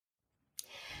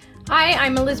Hi,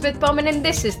 I'm Elizabeth Bowman, and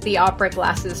this is the Opera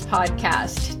Glasses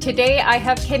podcast. Today, I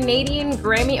have Canadian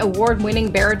Grammy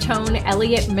Award-winning baritone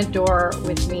Elliot Madore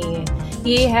with me.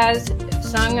 He has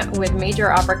sung with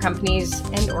major opera companies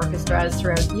and orchestras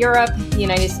throughout Europe, the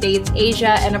United States,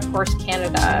 Asia, and of course,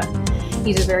 Canada.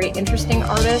 He's a very interesting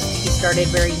artist. He started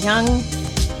very young,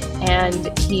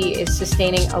 and he is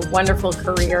sustaining a wonderful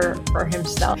career for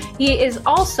himself. He is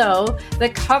also the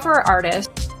cover artist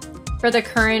for the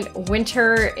current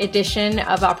winter edition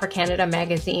of Opera Canada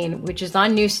magazine, which is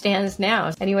on newsstands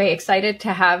now. Anyway, excited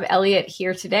to have Elliot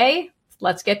here today.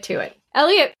 Let's get to it.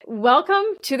 Elliot, welcome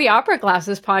to the Opera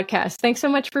Glasses podcast. Thanks so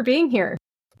much for being here.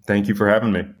 Thank you for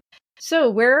having me. So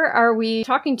where are we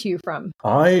talking to you from?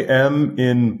 I am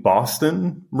in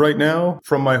Boston right now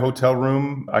from my hotel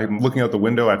room. I'm looking out the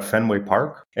window at Fenway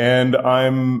Park, and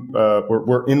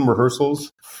we're in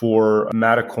rehearsals for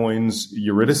Madore's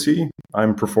Eurydice.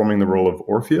 I'm performing the role of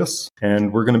Orpheus,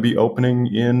 and we're going to be opening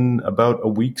in about a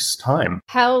week's time.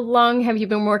 How long have you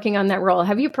been working on that role?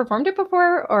 Have you performed it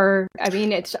before? Or, I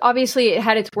mean, it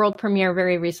had its world premiere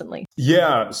very recently.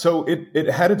 Yeah, so it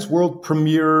had its world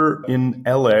premiere in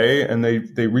LA, and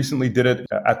they recently did it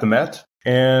at the Met.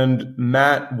 And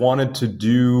Matt wanted to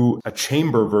do a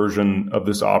chamber version of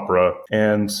this opera.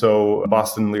 And so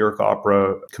Boston Lyric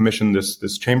Opera commissioned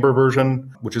this chamber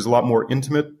version, which is a lot more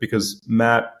intimate because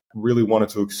Matt really wanted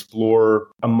to explore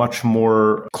a much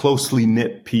more closely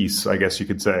knit piece, I guess you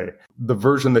could say. The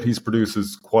version that he's produced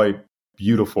is quite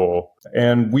beautiful.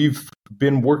 And we've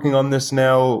been working on this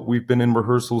now. We've been in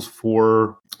rehearsals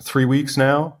for 3 weeks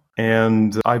now.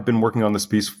 And I've been working on this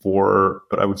piece for,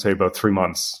 I would say, about 3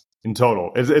 months in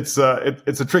total. It's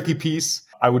a tricky piece.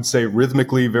 I would say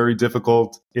rhythmically very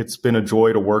difficult. It's been a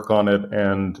joy to work on it.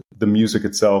 And the music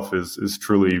itself is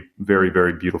truly very,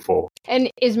 very beautiful. And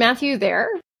is Matthew there?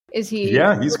 Is he?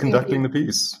 Yeah, he's conducting the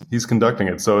piece. He's conducting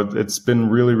it. So it's been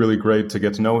really, really great to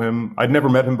get to know him. I'd never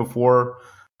met him before.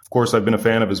 Of course, I've been a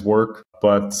fan of his work,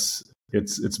 but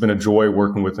it's been a joy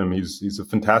working with him. He's a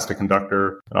fantastic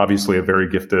conductor and obviously a very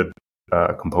gifted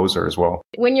composer as well.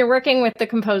 When you're working with the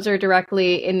composer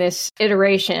directly in this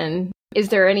iteration, is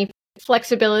there any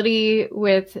flexibility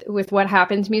with what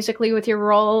happens musically with your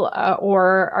role,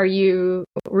 or are you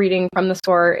reading from the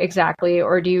score exactly,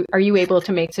 or are you able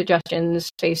to make suggestions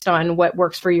based on what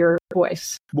works for your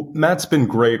voice? Well, Matt's been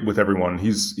great with everyone.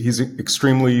 He's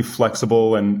extremely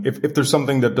flexible, and if there's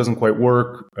something that doesn't quite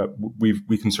work,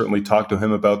 we can certainly talk to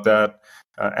him about that.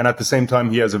 And at the same time,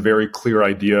 he has a very clear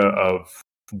idea of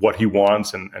what he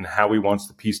wants and how he wants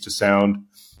the piece to sound.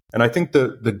 And I think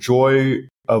the joy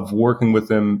of working with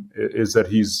him is that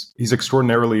he's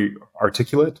extraordinarily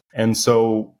articulate. And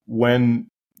so when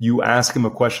you ask him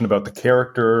a question about the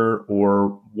character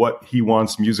or what he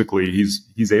wants musically,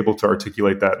 he's able to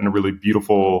articulate that in a really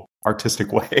beautiful,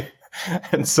 artistic way.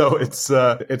 And so it's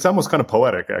almost kind of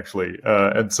poetic, actually.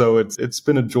 And so it's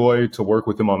been a joy to work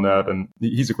with him on that. And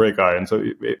he's a great guy. And so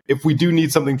if we do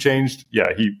need something changed,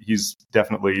 yeah, he's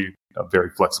definitely very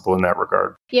flexible in that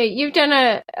regard. Yeah, you've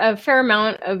done a fair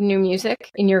amount of new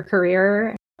music in your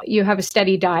career. You have a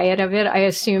steady diet of it. I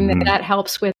assume that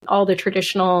helps with all the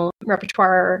traditional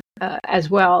repertoire as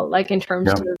well, like in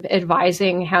terms of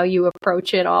advising how you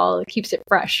approach it all. It keeps it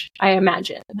fresh, I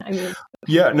imagine. I mean,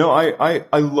 yeah, no,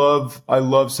 I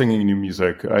love singing new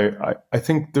music. I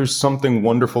think there's something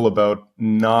wonderful about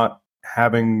not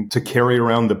having to carry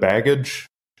around the baggage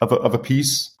of a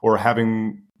piece or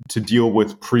having to deal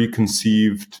with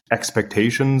preconceived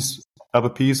expectations of a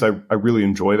piece. I really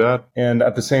enjoy that. And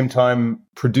at the same time,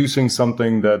 producing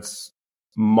something that's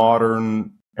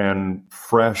modern and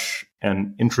fresh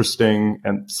and interesting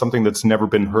and something that's never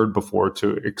been heard before,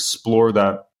 to explore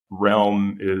that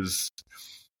realm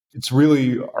it's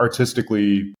really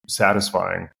artistically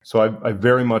satisfying. So I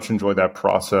very much enjoy that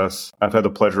process. I've had the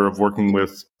pleasure of working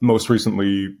with, most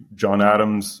recently, John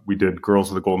Adams. We did Girls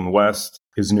of the Golden West,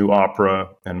 his new opera,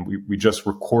 and we just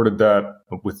recorded that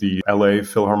with the LA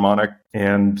Philharmonic.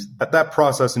 And that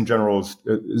process in general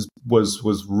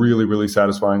was really, really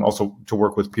satisfying. Also to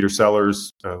work with Peter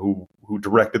Sellers, who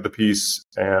directed the piece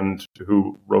and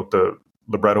who wrote the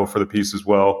libretto for the piece as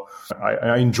well.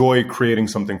 I enjoy creating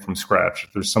something from scratch.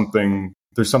 There's something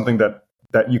that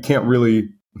you can't really,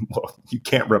 you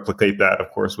can't replicate that, of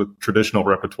course, with traditional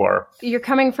repertoire. You're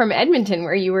coming from Edmonton,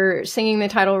 where you were singing the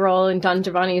title role in Don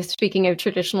Giovanni, speaking of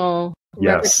traditional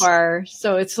repertoire.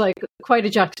 So it's like quite a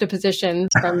juxtaposition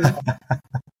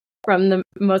from the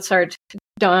Mozart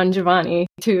Don Giovanni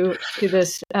to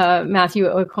this Matthew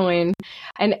O'Coin.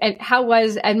 And how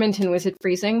was Edmonton? Was it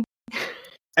freezing?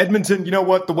 Edmonton, you know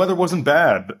what? The weather wasn't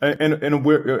bad. And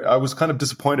I was kind of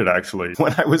disappointed, actually.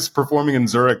 When I was performing in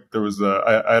Zurich,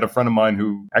 I had a friend of mine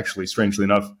who actually, strangely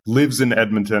enough, lives in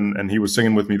Edmonton, and he was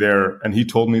singing with me there. And he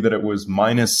told me that it was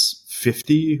minus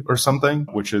 50 or something,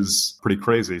 which is pretty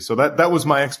crazy. So that was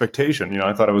my expectation.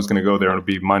 I thought I was going to go there and it'd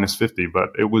be minus 50, but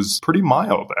it was pretty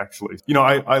mild, actually.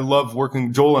 I love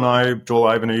working. Joel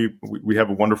Ivany, we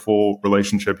have a wonderful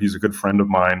relationship. He's a good friend of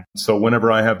mine. So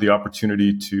whenever I have the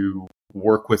opportunity to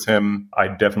work with him, I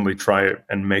definitely try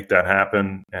and make that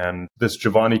happen. And this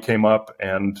Giovanni came up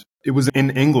and it was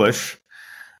in English,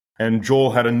 and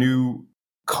Joel had a new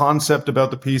concept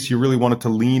about the piece. He really wanted to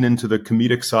lean into the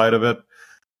comedic side of it.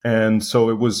 And so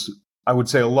it was, I would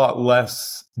say, a lot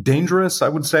less dangerous, I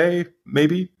would say,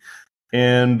 maybe.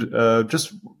 And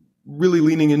just really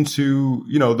leaning into,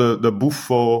 the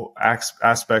buffo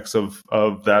aspects of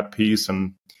that piece.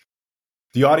 And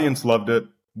the audience loved it.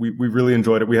 We really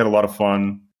enjoyed it. We had a lot of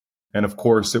fun. And of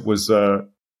course, it was a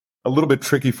little bit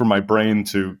tricky for my brain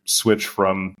to switch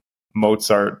from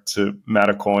Mozart to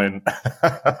Madore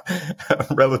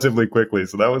relatively quickly.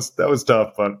 So that was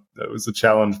tough, but it was a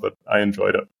challenge, but I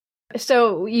enjoyed it.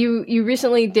 So you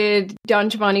recently did Don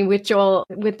Giovanni with Joel,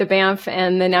 with the Banff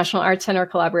and the National Arts Center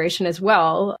collaboration as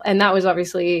well. And that was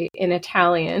obviously in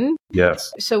Italian.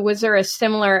 Yes. So was there a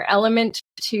similar element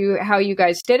to how you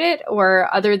guys did it, or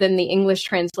other than the English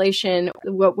translation,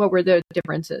 what were the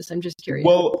differences? I'm just curious.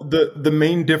 Well, the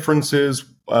main difference is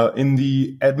in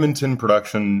the Edmonton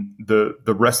production, the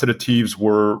recitatives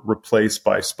were replaced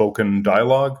by spoken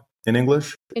dialogue in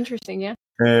English. Interesting, yeah.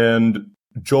 And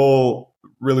Joel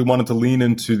really wanted to lean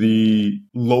into the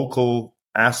local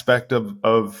aspect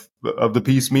of the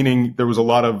piece, meaning there was a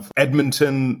lot of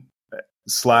Edmonton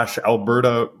 /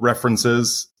 Alberta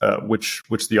references, which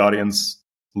the audience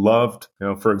loved.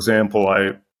 For example,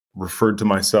 I referred to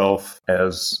myself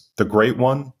as the Great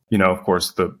One. Of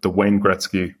course, the Wayne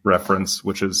Gretzky reference,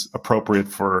 which is appropriate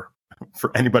for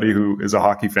anybody who is a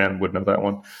hockey fan would know that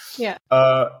one. Yeah.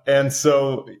 And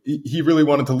so he really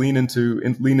wanted to lean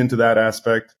into that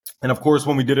aspect. And of course,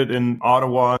 when we did it in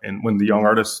Ottawa and when the young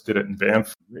artists did it in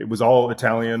Banff, it was all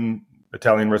Italian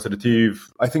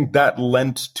recitative. I think that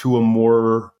lent to a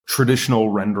more traditional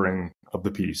rendering of the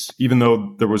piece, even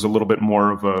though there was a little bit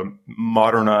more of a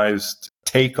modernized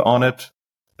take on it.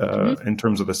 In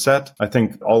terms of the set, I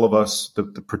think all of us, the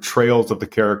portrayals of the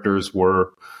characters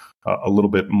were a little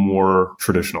bit more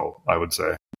traditional, I would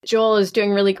say. Joel is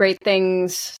doing really great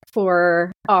things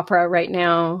for opera right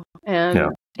now,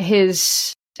 and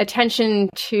his attention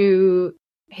to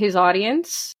his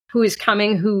audience who is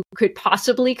coming, who could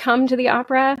possibly come to the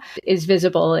opera, is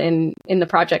visible in the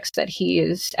projects that he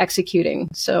is executing.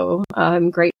 So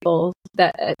I'm grateful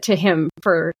to him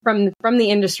from the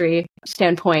industry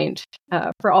standpoint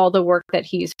for all the work that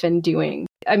he's been doing.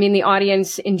 I mean, the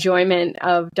audience enjoyment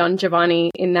of Don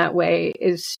Giovanni in that way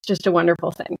is just a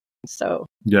wonderful thing. So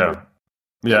yeah,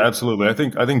 absolutely. I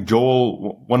think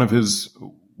Joel, one of his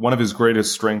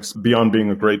greatest strengths, beyond being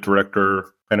a great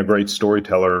director and a great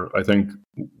storyteller, I think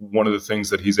one of the things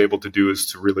that he's able to do is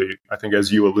to really, I think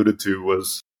as you alluded to,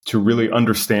 was to really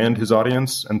understand his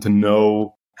audience and to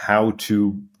know how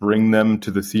to bring them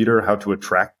to the theater, how to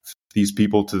attract these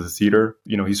people to the theater.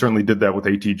 He certainly did that with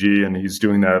ATG, and he's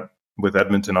doing that with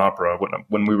Edmonton Opera.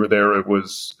 When we were there, it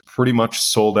was pretty much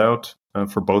sold out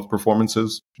for both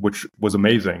performances, which was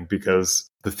amazing because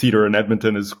the theater in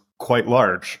Edmonton is quite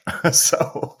large.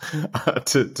 So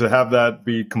to have that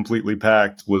be completely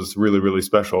packed was really, really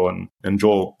special. And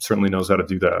Joel certainly knows how to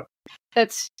do that.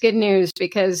 That's good news,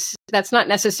 because that's not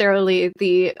necessarily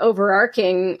the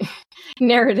overarching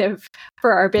narrative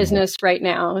for our business right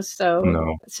now. So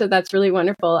that's really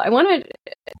wonderful. I want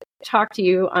to talk to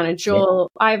you on a Joel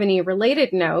Ivany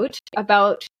related note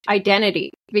about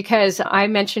identity, because I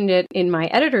mentioned it in my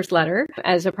editor's letter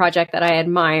as a project that I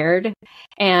admired.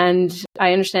 And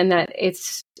I understand that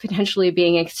it's potentially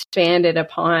being expanded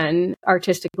upon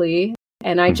artistically.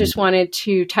 And I just wanted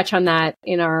to touch on that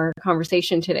in our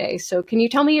conversation today. So can you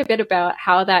tell me a bit about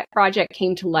how that project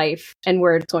came to life and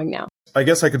where it's going now? I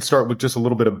guess I could start with just a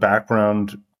little bit of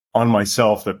background on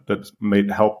myself that may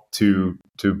help to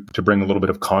bring a little bit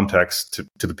of context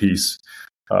to the piece.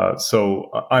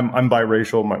 So I'm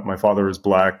biracial. My father is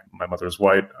Black. My mother is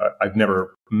white. I've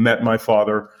never met my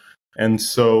father. And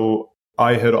so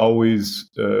I had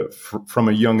always, from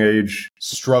a young age,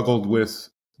 struggled with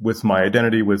my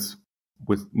identity, with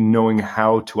knowing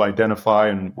how to identify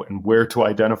and where to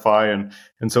identify.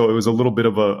 And so it was a little bit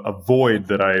of a void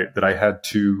that I had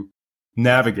to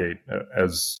navigate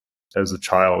as a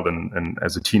child and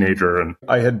as a teenager. And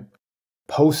I had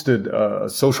posted a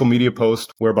social media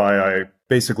post whereby I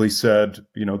basically said,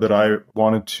 that I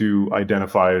wanted to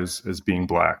identify as being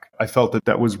Black. I felt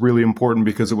that was really important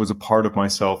because it was a part of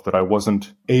myself that I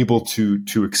wasn't able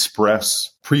to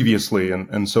express previously.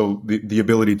 And so the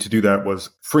ability to do that was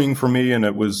freeing for me. And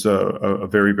it was a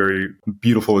very, very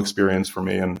beautiful experience for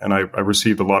me. And I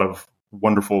received a lot of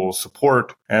wonderful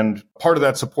support. And part of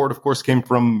that support, of course, came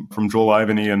from Joel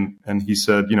Ivany. And he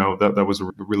said, that was a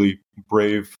really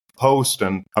brave post.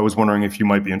 And I was wondering if you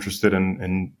might be interested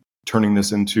in turning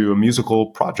this into a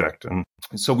musical project. And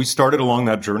so we started along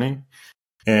that journey.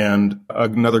 And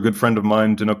another good friend of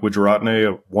mine, Dinuk Wijeratne,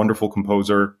 a wonderful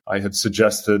composer, I had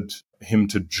suggested him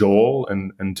to Joel,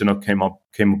 and Dinuk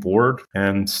came aboard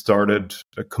and started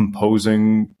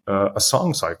composing a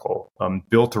song cycle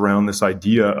built around this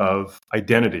idea of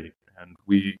identity. And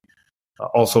we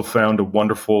also found a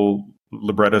wonderful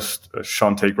librettist,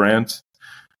 Shantae Grant.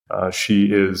 She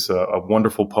is a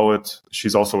wonderful poet.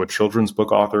 She's also a children's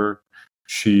book author.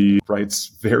 She writes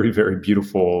very, very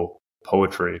beautiful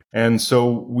poetry. And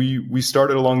so we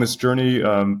started along this journey,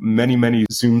 many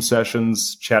Zoom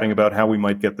sessions chatting about how we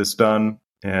might get this done.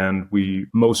 And we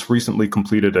most recently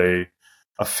completed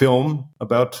a film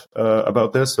about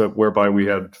this, whereby we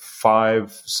had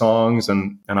 5 songs,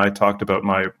 and I talked about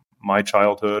my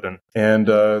childhood, and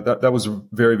that was a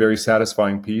very, very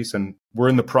satisfying piece. And we're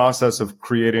in the process of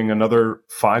creating another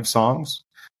 5 songs,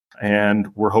 and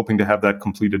we're hoping to have that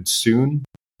completed soon.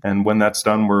 And when that's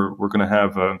done, we're going to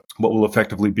have what will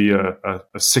effectively be a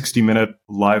 60-minute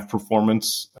live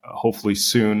performance, hopefully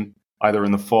soon, either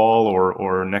in the fall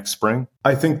or next spring.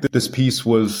 I think that this piece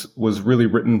was really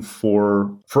written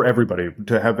for everybody,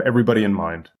 to have everybody in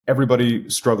mind. Everybody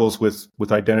struggles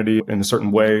with identity in a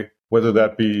certain way, whether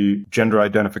that be gender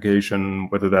identification,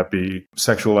 whether that be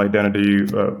sexual identity,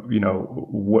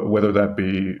 whether that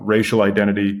be racial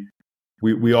identity.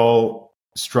 We all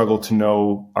struggle to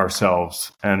know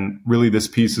ourselves. And really, this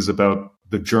piece is about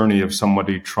the journey of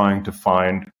somebody trying to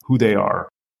find who they are,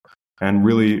 and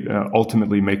really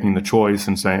ultimately making the choice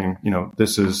and saying,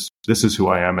 this is who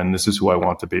I am, and this is who I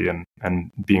want to be,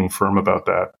 and being firm about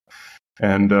that.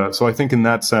 And so I think in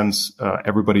that sense,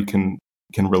 everybody can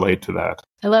relate to that.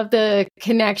 I love the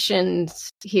connections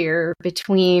here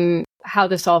between how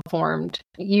this all formed.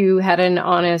 You had an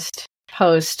honest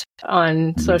post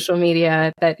on social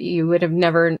media that you would have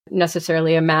never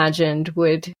necessarily imagined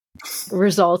would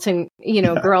result in,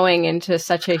 growing into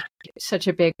such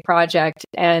a big project.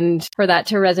 And for that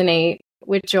to resonate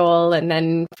with Joel, and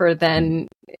then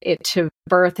it to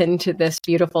birth into this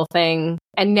beautiful thing.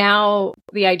 And now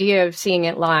the idea of seeing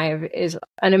it live is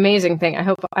an amazing thing. I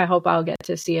hope I'll get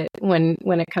to see it when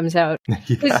it comes out.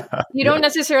 Because you don't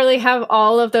necessarily have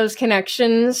all of those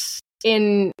connections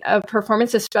in a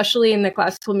performance, especially in the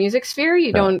classical music sphere.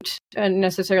 You don't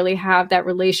necessarily have that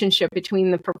relationship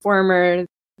between the performer,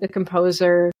 the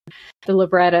composer, the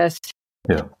librettist,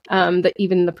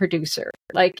 even the producer.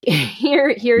 Like here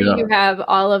you have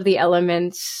all of the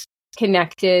elements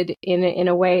connected in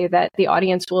a way that the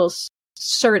audience will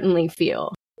certainly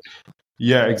feel.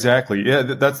 Yeah, exactly. Yeah,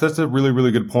 that's a really,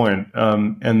 really good point.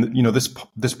 And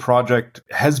this project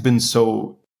has been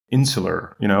so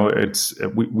insular.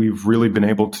 We've really been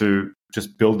able to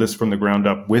just build this from the ground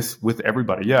up with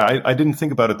everybody. Yeah, I didn't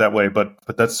think about it that way, but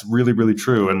that's really, really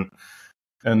true.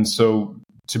 And so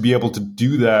to be able to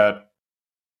do that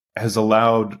has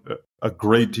allowed a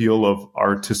great deal of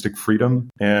artistic freedom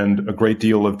and a great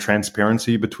deal of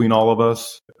transparency between all of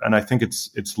us. And I think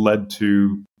it's led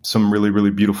to some really,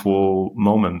 really beautiful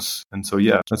moments. And so,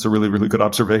 yeah, that's a really, really good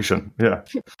observation. Yeah.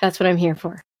 That's what I'm here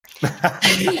for.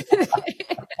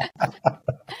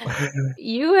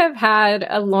 You have had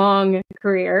a long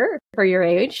career for your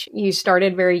age. You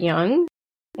started very young,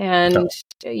 and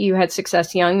you had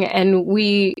success young. And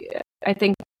I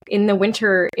think in the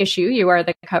winter issue, you are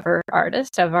the cover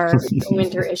artist of our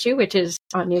winter issue, which is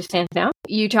on newsstands now.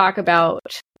 You talk about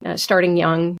starting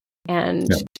young and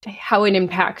how it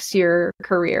impacts your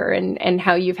career, and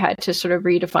how you've had to sort of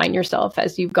redefine yourself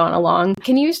as you've gone along.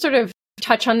 Can you sort of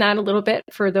touch on that a little bit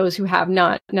for those who have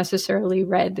not necessarily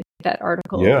read that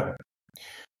article? Yeah,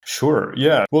 sure.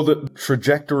 Yeah. Well, the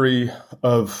trajectory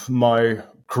of my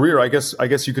career, I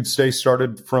guess you could say,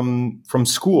 started from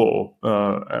school.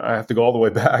 I have to go all the way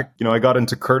back. I got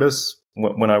into Curtis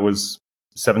when I was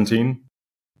 17,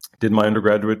 did my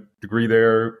undergraduate degree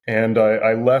there, and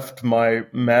I left my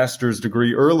master's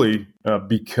degree early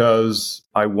because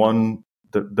I won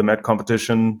the Met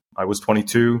competition. I was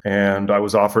 22, and I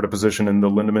was offered a position in the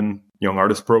Lindemann Young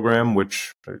Artist Program,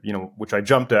 which I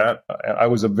jumped at. I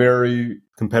was a very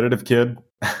competitive kid,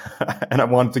 and I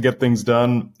wanted to get things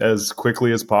done as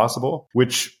quickly as possible,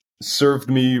 which served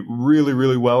me really,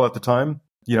 really well at the time.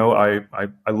 I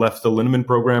left the Linneman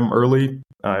program early.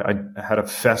 I had a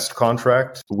Fest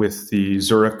contract with the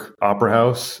Zurich Opera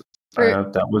House.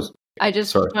 That was. I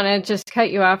just want to just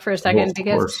cut you off for a second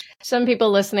because some people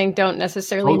listening don't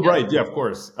necessarily know. Right, yeah, of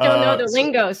course. Don't know the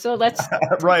lingo, so let's...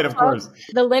 Right, of course.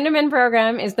 The Linneman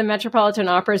program is the Metropolitan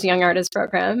Opera's Young Artist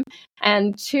program.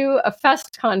 And to a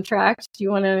Fest contract, do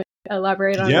you want to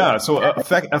elaborate on that? Yeah, so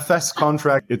a Fest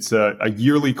contract, it's a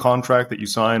yearly contract that you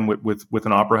sign with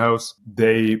an opera house.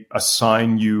 They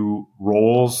assign you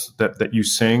roles that you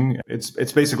sing.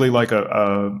 It's basically like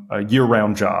a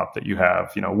year-round job that you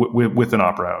have, with an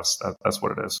opera house. That's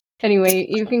what it is. Anyway,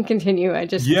 you can continue.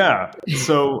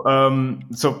 So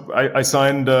I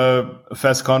signed a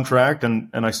Fest contract and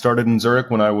I started in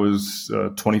Zurich when I was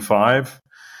 25.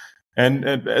 And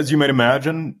as you might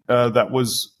imagine, that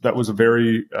was a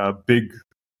very big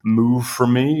move for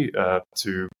me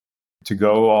to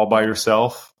go all by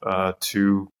yourself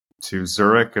to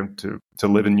Zurich and to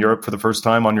live in Europe for the first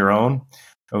time on your own.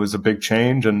 It was a big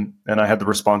change, and I had the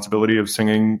responsibility of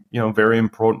singing, very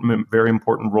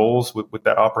important roles with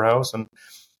that opera house, and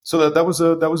so that was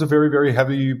a very, very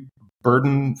heavy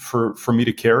burden for me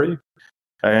to carry,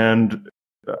 and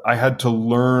I had to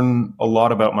learn a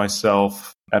lot about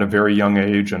myself at a very young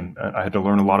age, and I had to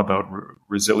learn a lot about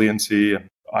resiliency. And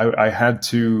I had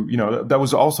to, that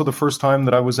was also the first time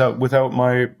that I was out without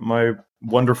my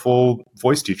wonderful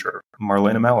voice teacher,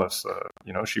 Marlena Malice.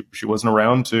 She wasn't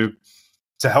around to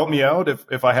help me out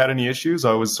if I had any issues.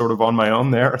 I was sort of on my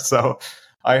own there, so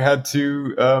I had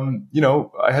to,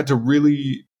 I had to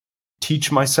really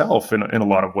teach myself in a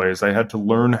lot of ways. I had to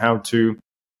learn how to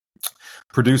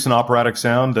produce an operatic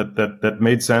sound that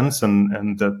made sense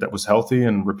and that was healthy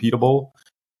and repeatable.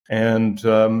 And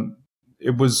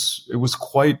it was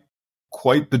quite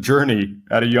the journey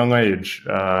at a young age.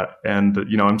 And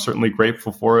I'm certainly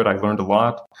grateful for it. I learned a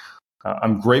lot.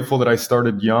 I'm grateful that I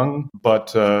started young,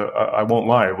 but I won't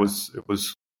lie, it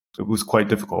was quite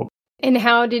difficult. And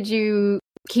how did you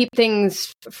keep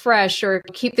things fresh or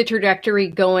keep the trajectory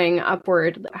going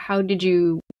upward? How did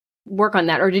you work on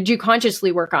that, or did you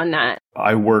consciously work on that?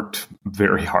 I worked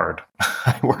very hard.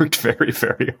 I worked very,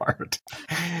 very hard.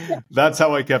 That's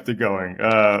how I kept it going.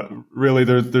 Really,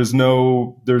 there's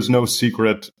no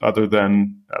secret other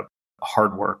than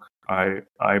hard work.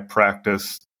 I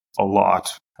practiced a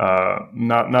lot,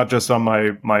 not just on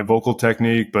my vocal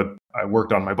technique, but I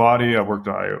worked on my body.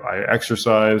 I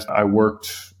exercised. I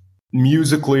worked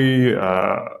musically.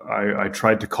 I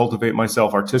tried to cultivate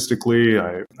myself artistically.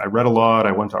 I read a lot.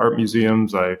 I went to art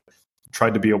museums. I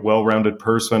tried to be a well-rounded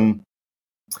person.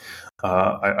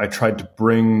 I tried to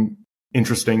bring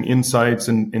interesting insights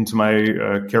into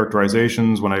my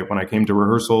characterizations when I came to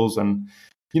rehearsals. And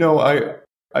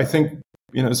I think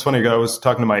it's funny. I was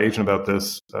talking to my agent about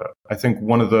this. I think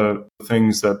one of the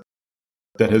things that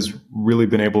has really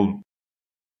been able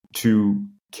to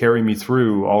carry me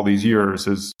through all these years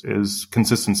is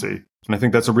consistency. And I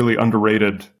think that's a really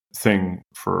underrated thing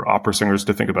for opera singers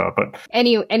to think about. But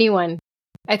anyone,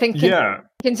 I think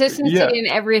consistency in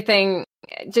everything,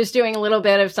 just doing a little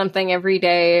bit of something every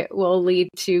day will lead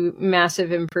to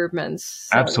massive improvements.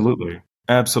 So. Absolutely.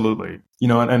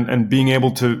 And being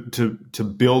able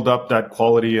to build up that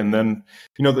quality. And then,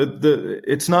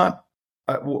 it's not,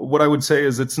 what I would say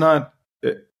is it's not,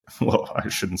 well, I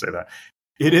shouldn't say that.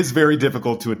 It is very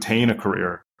difficult to attain a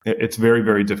career. It's very,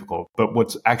 very difficult. But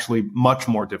what's actually much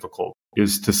more difficult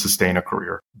is to sustain a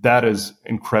career. That is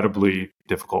incredibly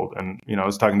difficult. And, I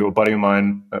was talking to a buddy of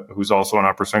mine who's also an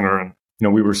opera singer. And,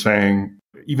 we were saying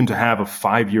even to have a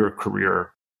 5-year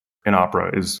career in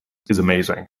opera is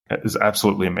amazing. It is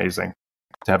absolutely amazing.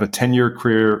 To have a 10-year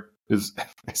career is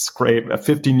great. A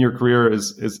 15-year career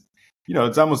is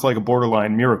it's almost like a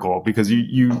borderline miracle, because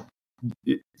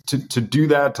to do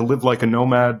that, to live like a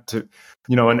nomad,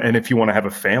 and if you want to have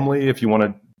a family, if you want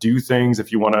to do things,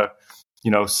 if you want to,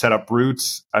 set up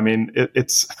roots, I mean,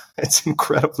 it's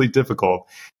incredibly difficult.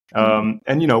 And,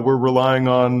 we're relying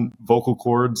on vocal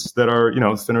cords that are,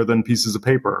 thinner than pieces of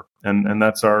paper. And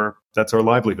that's our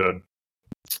livelihood.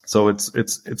 So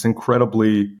it's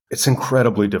incredibly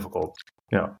difficult.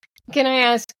 Yeah. Can I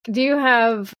ask, do you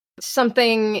have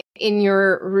something in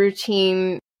your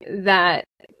routine that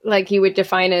like you would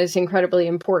define as incredibly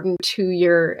important to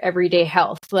your everyday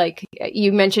health? Like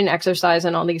you mentioned exercise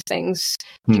and all these things.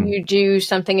 Do you do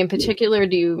something in particular?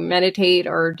 Do you meditate,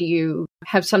 or do you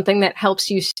have something that helps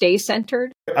you stay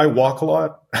centered? I walk a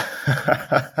lot.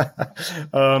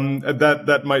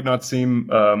 That might not seem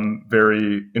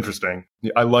very interesting.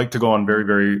 I like to go on very,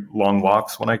 very long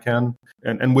walks when I can,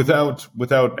 and without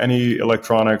any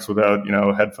electronics, without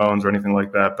headphones or anything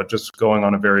like that, but just going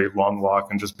on a very long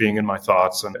walk and just being in my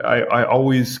thoughts. And I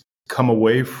always come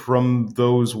away from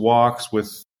those walks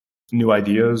with new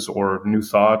ideas or new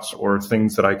thoughts or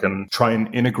things that I can try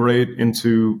and integrate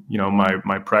into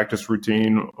my practice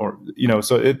routine, or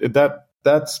so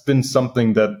that's been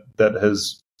something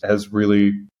that has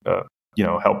really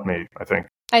helped me, I think.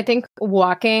 I think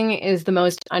walking is the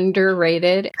most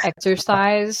underrated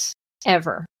exercise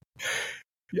ever.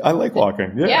 I like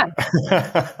walking. Yeah.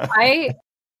 I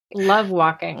love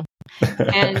walking.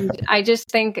 And I just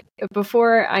think I'm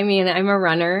a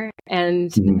runner,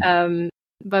 and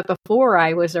but before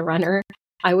I was a runner,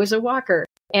 I was a walker,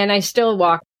 and I still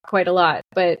walk quite a lot.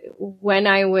 But when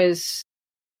I was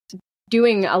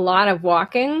doing a lot of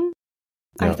walking,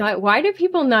 I thought, why do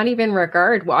people not even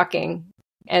regard walking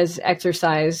as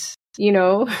exercise?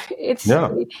 It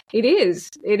is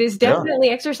definitely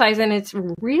exercise, and it's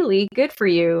really good for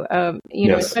you.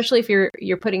 Especially if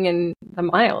you're putting in the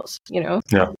miles,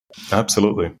 Yeah,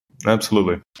 absolutely.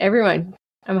 Everyone,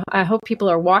 I hope people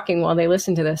are walking while they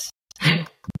listen to this.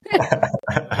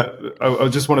 I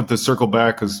just wanted to circle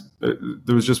back because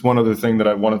there was just one other thing that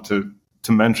I wanted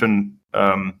to mention.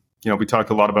 We talked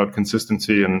a lot about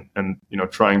consistency and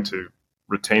trying to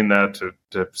retain that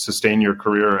to sustain your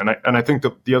career. And I think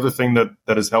the other thing that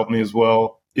has helped me as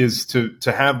well is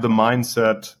to have the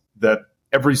mindset that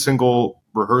every single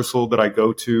rehearsal that I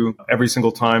go to, every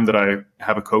single time that I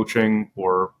have a coaching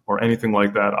or anything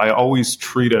like that, I always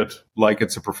treat it like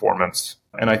it's a performance.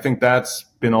 And I think that's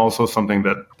been also something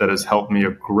that has helped me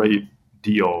a great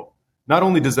deal. Not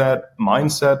only does that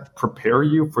mindset prepare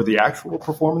you for the actual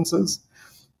performances,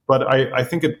 but I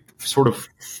think it sort of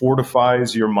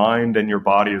fortifies your mind and your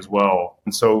body as well.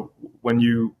 And so when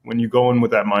you go in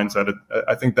with that mindset,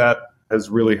 I think that has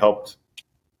really helped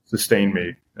sustain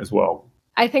me as well.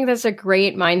 I think that's a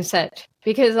great mindset,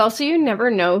 because also you never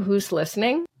know who's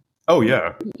listening. Oh,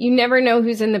 yeah. You never know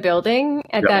who's in the building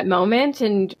at that moment,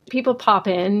 and people pop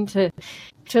in to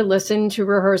listen to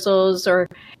rehearsals or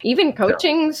even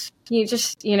coachings. You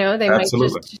just, they might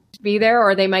just be there,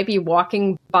 or they might be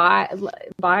walking by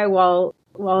while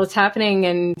it's happening,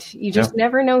 and you just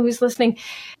never know who's listening.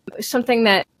 Something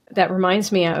that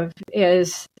reminds me of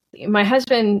is my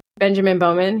husband, Benjamin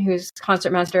Bowman, who's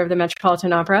concertmaster of the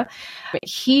Metropolitan Opera.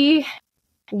 He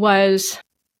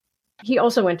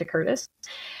also went to Curtis,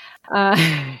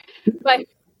 but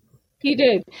he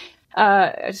did.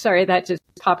 Sorry, that just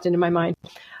popped into my mind.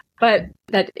 But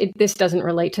this doesn't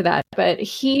relate to that. But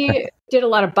he did a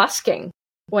lot of busking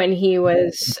when he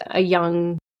was a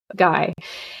young guy.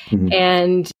 Mm-hmm.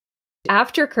 And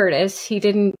after Curtis, he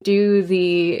didn't do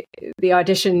the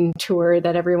audition tour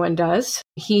that everyone does.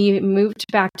 He moved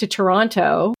back to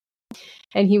Toronto,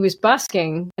 and he was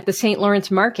busking at the St.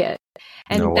 Lawrence Market.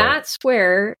 And that's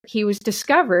where he was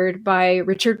discovered by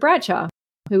Richard Bradshaw,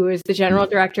 who was the general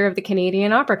director of the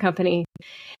Canadian Opera Company.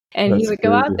 And he would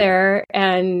go out there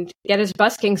and get his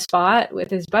busking spot with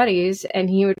his buddies, and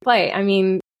he would play. I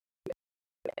mean,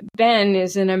 Ben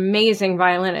is an amazing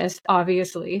violinist,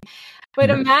 obviously. But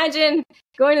imagine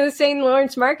going to the St.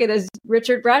 Lawrence Market as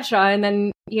Richard Bradshaw, and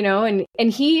then,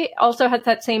 and he also has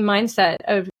that same mindset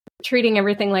of treating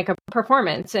everything like a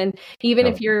performance. And even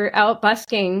if you're out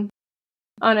busking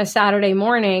on a Saturday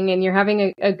morning and you're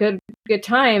having a good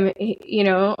time,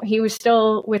 he was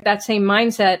still with that same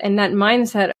mindset. And that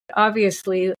mindset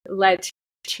obviously led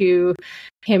to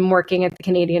him working at the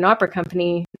Canadian Opera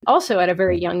Company also at a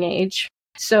very young age.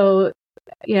 So,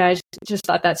 I just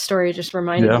thought that story just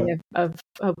reminded me of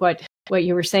what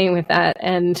you were saying with that.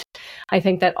 And I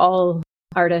think that all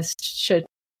artists should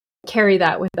carry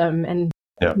that with them and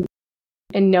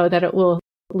know that it will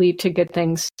lead to good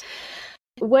things.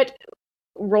 What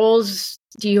roles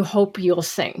do you hope you'll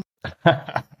sing?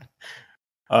 That's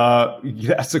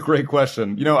a great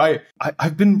question.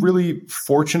 I've been really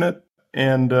fortunate,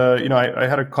 and I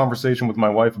had a conversation with my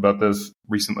wife about this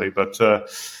recently, but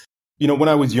when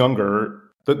I was younger,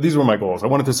 these were my goals. I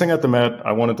wanted to sing at the Met.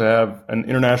 I wanted to have an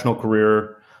international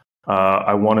career.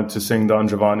 I wanted to sing Don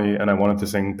Giovanni, and I wanted to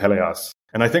sing Pelléas.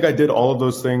 And I think I did all of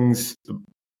those things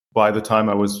by the time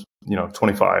I was,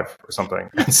 25 or something.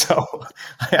 And so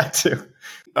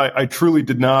I truly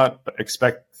did not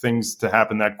expect things to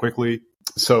happen that quickly.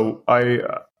 So I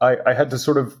I had to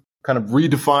sort of kind of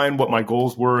redefine what my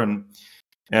goals were.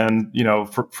 And you know,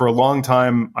 for a long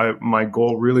time, my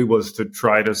goal really was to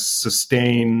try to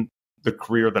sustain the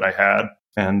career that I had.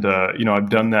 And, you know, I've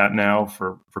done that now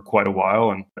for quite a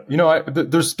while. And, you know,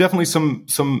 there's definitely some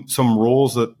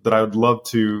roles that I would love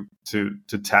to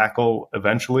tackle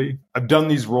eventually. I've done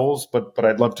these roles, but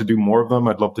I'd love to do more of them.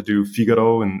 I'd love to do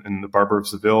Figaro in The Barber of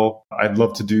Seville. I'd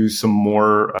love to do some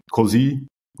more Così,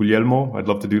 Guglielmo. I'd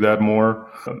love to do that more.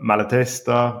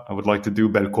 Malatesta. I would like to do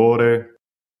Belcore.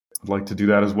 I'd like to do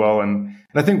that as well. And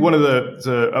I think one of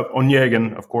the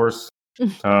Onegin, of course,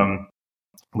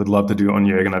 would love to do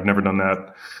Onegin. I've never done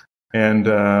that. And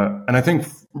I think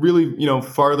really, you know,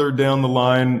 farther down the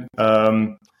line,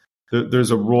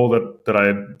 there's a role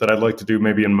that I'd like to do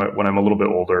maybe when I'm a little bit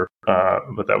older.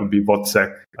 But that would be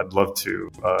Wozzeck. I'd love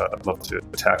to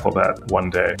tackle that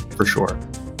one day for sure.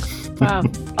 Wow,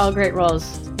 all great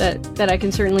roles that I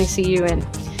can certainly see you in.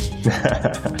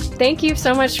 Thank you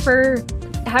so much for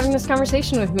having this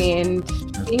conversation with me and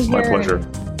being here. My pleasure.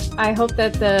 I hope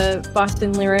that the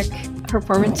Boston Lyric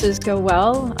performances go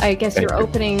well. I guess you're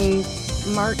opening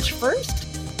March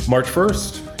 1st? March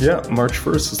 1st. Yeah, March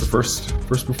 1st is the first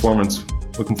performance.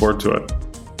 Looking forward to it.